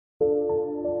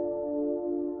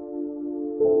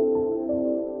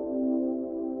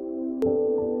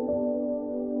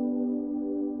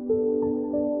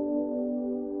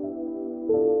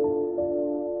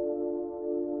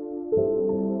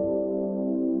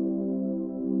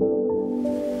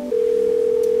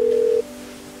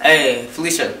Hey,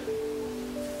 Felicia.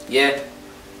 Yeah.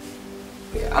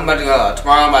 Yeah, I'm about to go,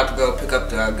 tomorrow I'm about to go pick up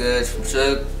the goods from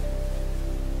Suge.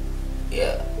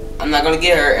 Yeah. I'm not gonna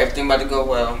get her, everything about to go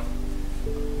well.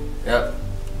 Yep.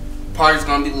 Party's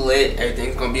gonna be lit,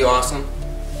 everything's gonna be awesome.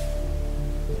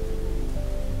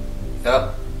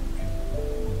 Yep.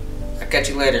 I'll catch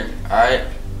you later, alright?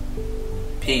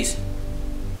 Peace.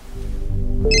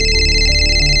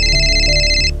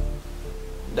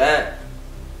 That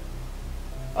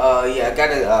yeah, I got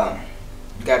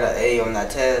an A on that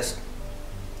test.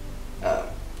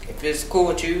 If it's cool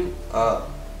with you,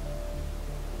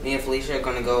 me and Felicia are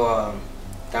gonna go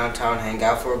downtown, hang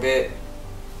out for a bit.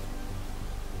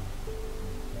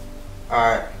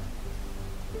 Alright.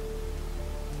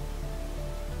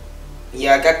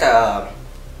 Yeah, I got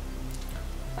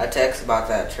a text about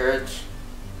that church,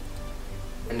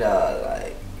 and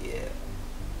like, yeah,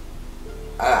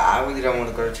 I really don't want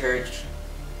to go to church.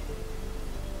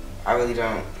 I really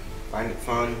don't find it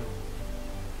fun.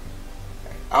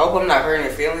 I hope I'm not hurting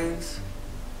your feelings.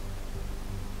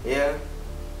 Yeah.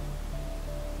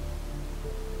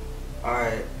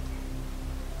 Alright.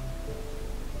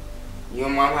 You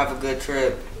and Mom have a good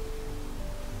trip.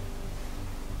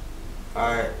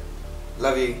 Alright.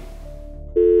 Love you.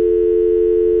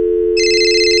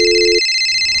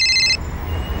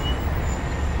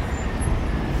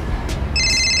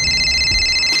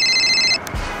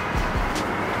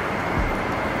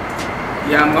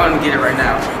 Yeah, I'm going to get it right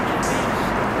now.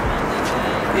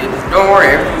 Yeah, don't worry,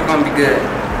 everything's going to be good.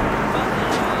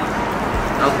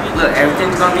 Look,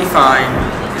 everything's going to be fine.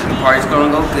 The party's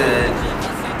going to go good.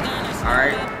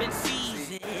 Alright?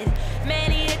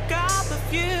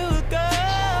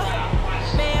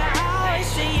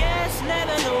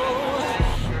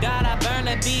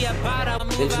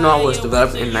 Fentanyl was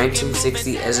developed in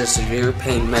 1960 as a severe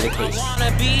pain medication.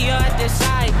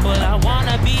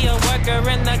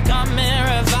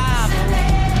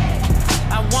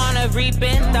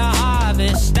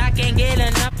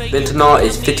 Fentanyl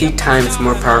is 50 times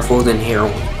more powerful than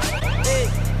heroin.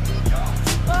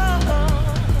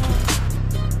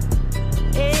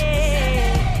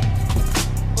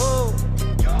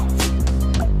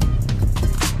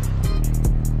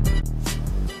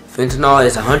 Fentanyl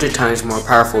is 100 times more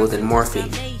powerful than morphine.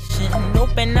 In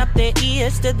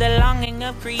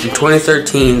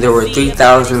 2013, there were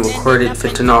 3,000 recorded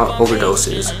fentanyl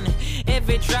overdoses. In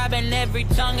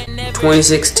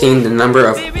 2016, the number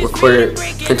of recorded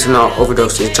fentanyl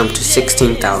overdoses jumped to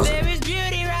 16,000. In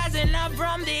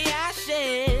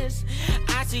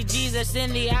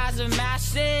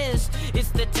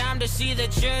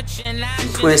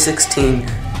 2016,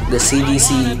 the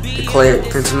CDC declared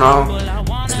fentanyl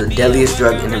as the deadliest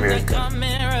drug in America.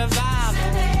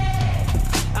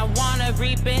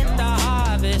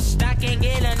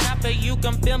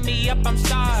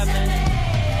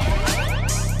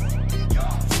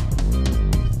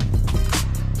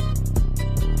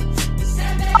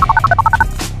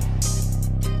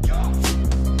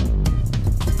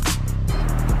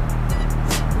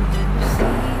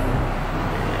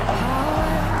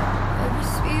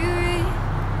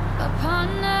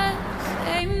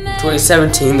 In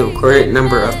 2017, the recorded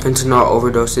number of fentanyl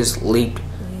overdoses leaped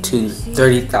to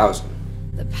 30,000.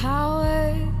 The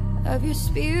power of your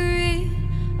spirit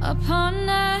upon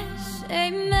us,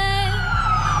 amen,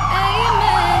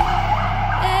 amen,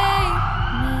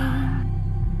 amen.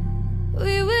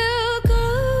 We will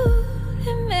go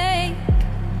and make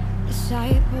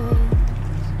disciples.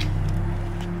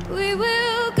 We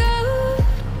will go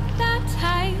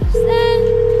baptize them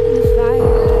in the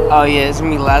fire. Oh yeah, it's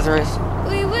me, Lazarus.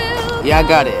 Yeah, I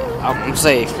got it. I'm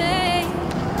safe. Alright,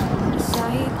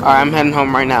 I'm heading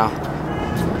home right now.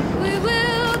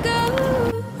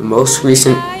 The most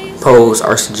recent polls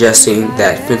are suggesting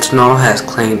that fentanyl has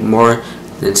claimed more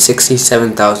than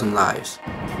 67,000 lives.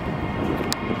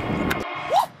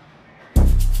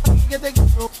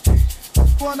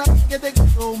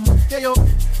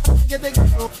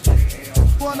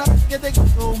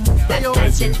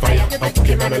 Baptized in fire, up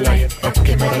came out a lion, up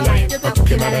came out a lion, up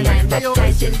came out a lion.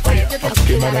 Baptized in fire, up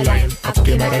came out a lion, up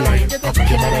came out a lion, up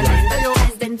came out a lion.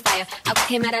 Baptized in fire, up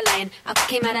came out a lion, up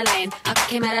came out a lion, up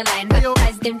came out a lion.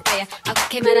 Baptized in fire, up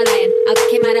came out a lion, up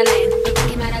came out a lion, up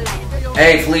came out a lion.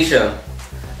 Hey Felicia.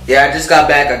 Yeah, I just got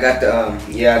back. I got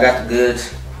the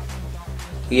goods.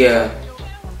 Yeah,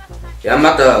 I'm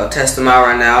about to test them out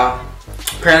right now.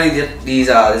 Apparently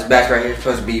this batch right here is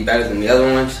supposed to be better than the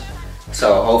other ones.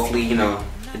 So hopefully, you know,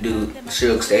 the dude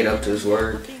Suge stayed up to his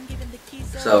word.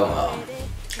 So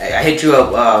I hit you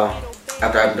up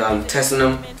after I'm done testing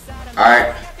them.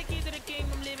 Alright.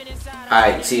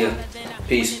 Alright, see ya.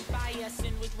 Peace.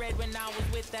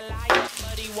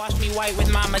 Wash me white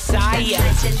with my Messiah.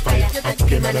 Baptized in fire, up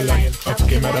came out a lion, up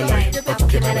came out a lion, up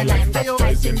came out a lion.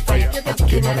 Baptized in fire, up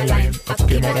came out a lion, up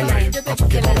came out a lion, up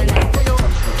came out a lion.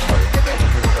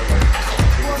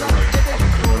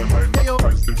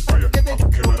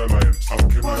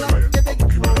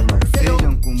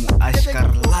 Sejam como a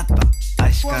escarlata,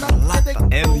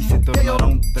 eles se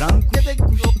tornarão brancos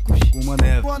como a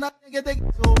neve.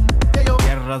 E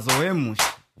arrazoemos,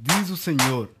 diz o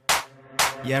Senhor.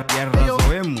 E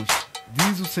arrazoemos,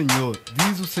 diz o Senhor,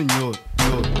 diz o Senhor.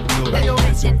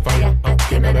 Baptized in fire, up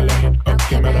came out a lion, up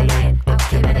came out a lion, up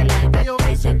came out a lion.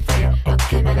 Baptized in fire, up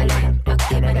came out a lion, up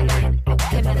came out a lion, up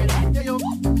came out a lion.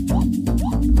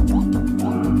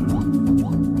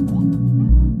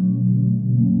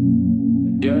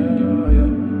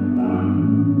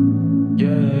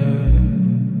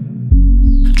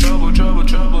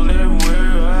 Trouble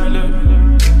everywhere I look.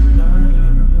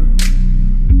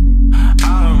 I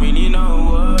don't really know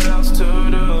what else to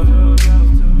do.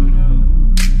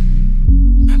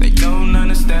 They don't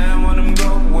understand what I'm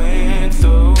going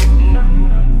through.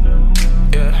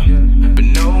 Yeah, but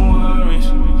no worries.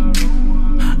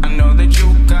 I know that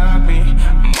you got me.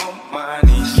 I'm on my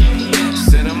knees.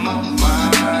 Said I'm on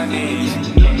my knees.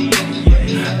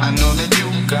 I know that you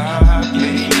got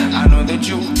me. I know that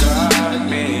you got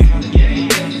me.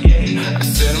 I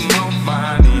said I'm on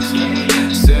my knees.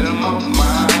 Said I'm on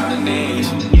my knees.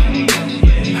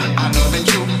 I know that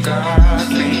you got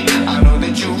me. I know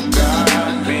that you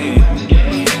got me.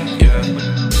 Yeah.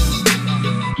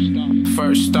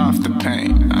 First off the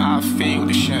pain, I feel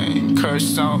the shame.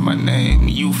 Curse on my name,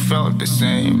 you felt the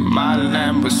same. My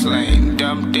lamb was slain,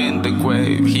 dumped in the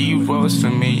grave. He rose for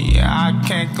me, I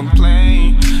can't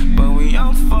complain. But we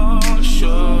all fall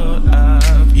short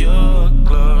of your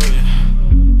glory.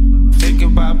 Think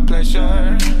about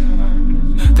pleasure,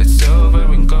 that's silver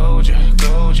and gold, yeah.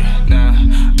 Nah,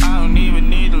 I don't even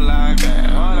need a like that.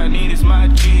 All I need is my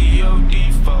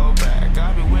G.O.D. fallback.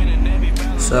 I've been winning every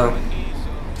battle. So,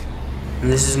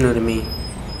 and this is new to me.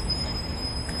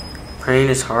 Praying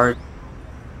is hard.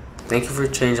 Thank you for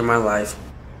changing my life.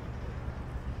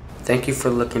 Thank you for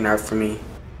looking out for me.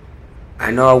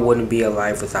 I know I wouldn't be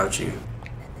alive without you.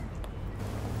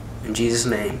 In Jesus'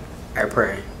 name, I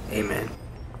pray. Amen.